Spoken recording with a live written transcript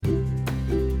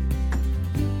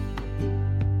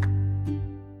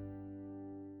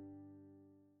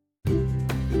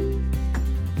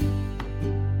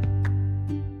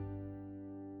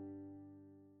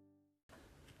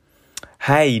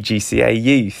Hey GCA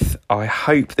Youth, I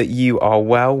hope that you are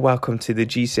well. Welcome to the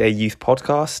GCA Youth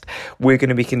podcast. We're going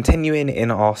to be continuing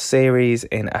in our series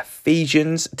in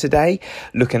Ephesians today,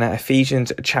 looking at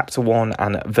Ephesians chapter 1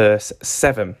 and verse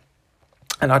 7.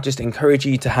 And I just encourage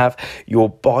you to have your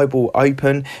Bible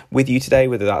open with you today,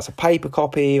 whether that's a paper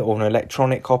copy or an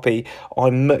electronic copy. I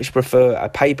much prefer a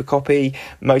paper copy,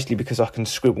 mostly because I can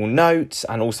scribble notes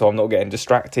and also I'm not getting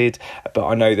distracted. But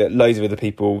I know that loads of other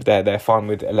people, they're fine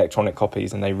with electronic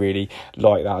copies and they really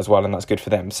like that as well, and that's good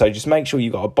for them. So just make sure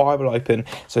you've got a Bible open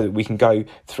so that we can go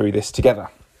through this together.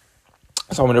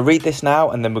 So I'm going to read this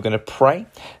now and then we're going to pray.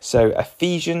 So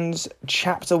Ephesians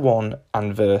chapter 1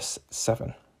 and verse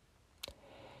 7.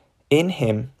 In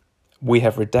him we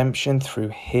have redemption through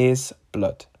his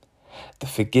blood, the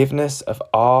forgiveness of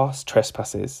our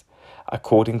trespasses,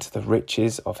 according to the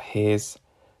riches of his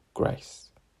grace.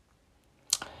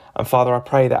 And Father, I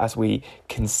pray that as we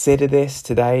consider this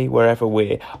today, wherever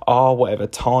we are, whatever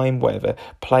time, whatever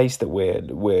place that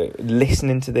we're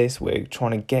listening to this, we're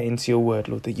trying to get into your word,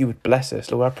 Lord, that you would bless us.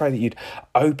 Lord, I pray that you'd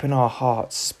open our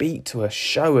hearts, speak to us,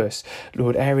 show us,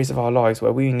 Lord, areas of our lives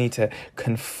where we need to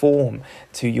conform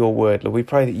to your word. Lord, we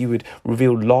pray that you would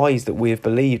reveal lies that we have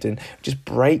believed and just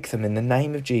break them in the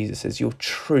name of Jesus as your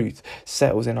truth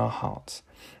settles in our hearts.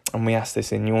 And we ask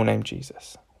this in your name,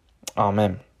 Jesus.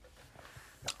 Amen.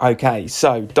 Okay,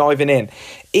 so diving in.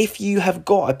 If you have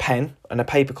got a pen and a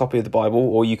paper copy of the Bible,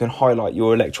 or you can highlight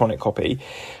your electronic copy,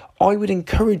 I would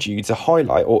encourage you to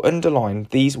highlight or underline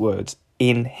these words,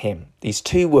 in him. These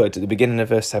two words at the beginning of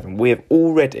verse 7. We have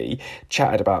already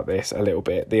chatted about this a little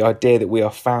bit. The idea that we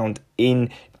are found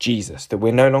in Jesus, that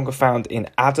we're no longer found in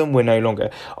Adam. We're no longer,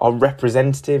 our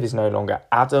representative is no longer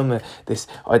Adam. This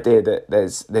idea that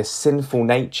there's sinful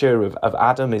nature of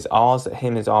Adam is ours, that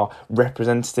him is our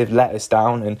representative, let us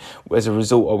down. And as a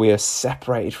result, we are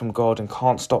separated from God and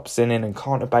can't stop sinning and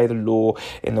can't obey the law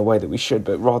in the way that we should.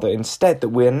 But rather instead that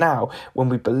we're now, when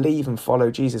we believe and follow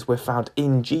Jesus, we're found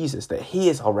in Jesus, that he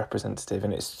is our representative.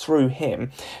 And it's through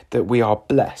him that we are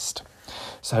blessed.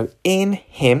 So in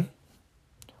him,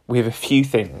 we have a few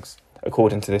things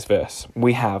according to this verse.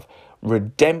 We have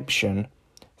redemption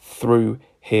through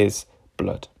his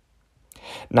blood.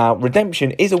 Now,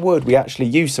 redemption is a word we actually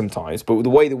use sometimes, but the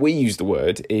way that we use the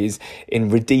word is in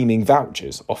redeeming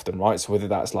vouchers often, right? So whether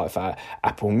that's like for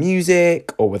Apple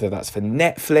Music, or whether that's for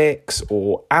Netflix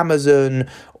or Amazon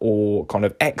or kind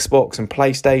of Xbox and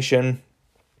PlayStation,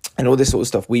 and all this sort of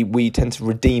stuff, we tend to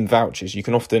redeem vouchers. You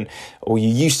can often, or you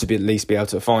used to be at least, be able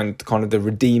to find kind of the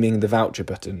redeeming the voucher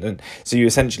button. And so you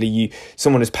essentially,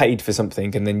 someone has paid for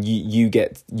something and then you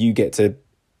get to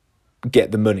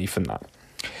get the money from that.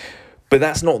 But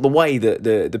that's not the way that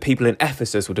the people in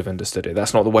Ephesus would have understood it.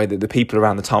 That's not the way that the people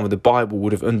around the time of the Bible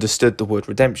would have understood the word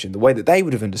redemption. The way that they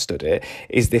would have understood it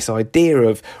is this idea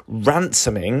of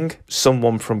ransoming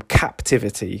someone from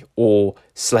captivity or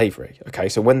slavery. Okay,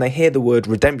 so when they hear the word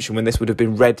redemption, when this would have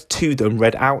been read to them,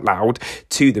 read out loud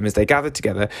to them as they gathered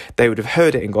together, they would have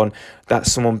heard it and gone,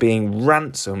 that's someone being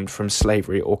ransomed from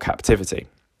slavery or captivity.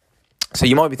 So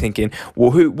you might be thinking,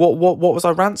 well, what was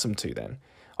I ransomed to then?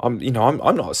 I'm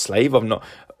not a slave. I've not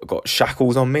got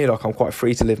shackles on me. Like, I'm quite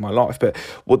free to live my life. But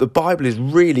what the Bible is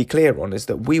really clear on is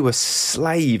that we were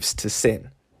slaves to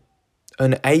sin,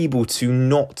 unable to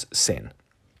not sin.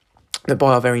 That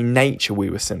by our very nature we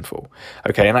were sinful.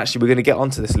 Okay, and actually we're going to get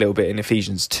onto this a little bit in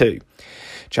Ephesians 2,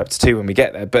 chapter 2 when we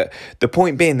get there. But the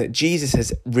point being that Jesus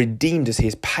has redeemed us. He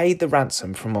has paid the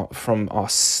ransom from our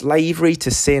slavery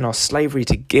to sin, our slavery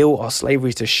to guilt, our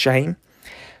slavery to shame,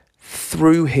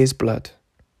 through his blood.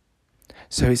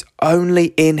 So it's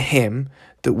only in him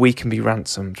that we can be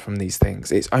ransomed from these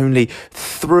things. It's only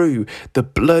through the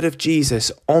blood of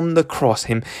Jesus on the cross,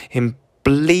 him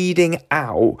bleeding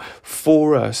out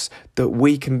for us, that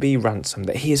we can be ransomed,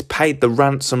 that he has paid the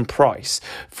ransom price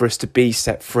for us to be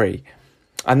set free.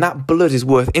 And that blood is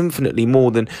worth infinitely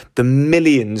more than the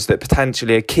millions that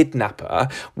potentially a kidnapper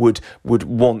would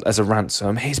want as a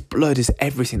ransom. His blood is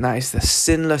everything. That is the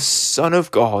sinless Son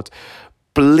of God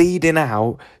bleeding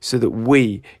out so that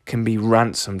we can be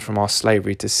ransomed from our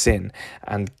slavery to sin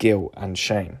and guilt and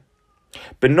shame.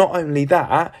 But not only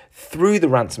that, through the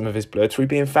ransom of his blood, through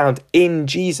being found in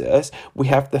Jesus, we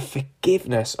have the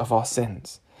forgiveness of our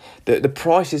sins. The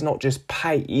price is not just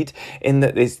paid in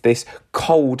that there's this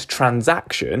cold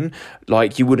transaction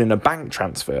like you would in a bank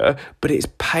transfer, but it's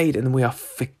paid and we are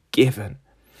forgiven.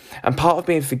 And part of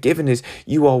being forgiven is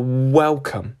you are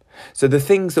welcome. So the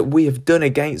things that we have done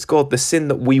against God, the sin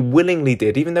that we willingly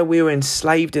did, even though we were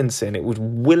enslaved in sin, it was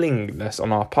willingness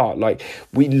on our part. Like,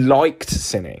 we liked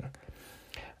sinning.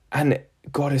 And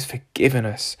God has forgiven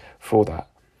us for that.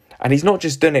 And he's not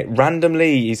just done it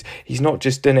randomly. He's not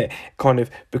just done it kind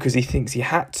of because he thinks he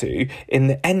had to. In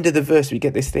the end of the verse, we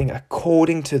get this thing,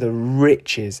 according to the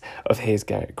riches of his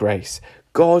grace.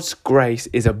 God's grace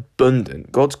is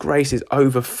abundant. God's grace is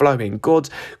overflowing. God's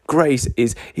grace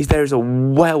is there is a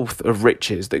wealth of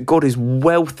riches, that God is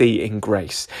wealthy in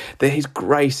grace, that his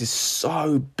grace is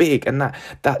so big, and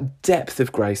that depth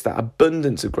of grace, that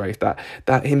abundance of grace,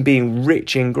 that him being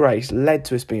rich in grace led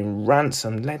to us being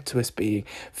ransomed, led to us being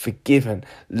forgiven,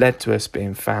 led to us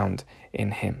being found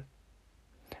in him.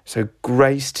 So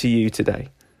grace to you today,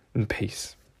 and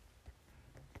peace.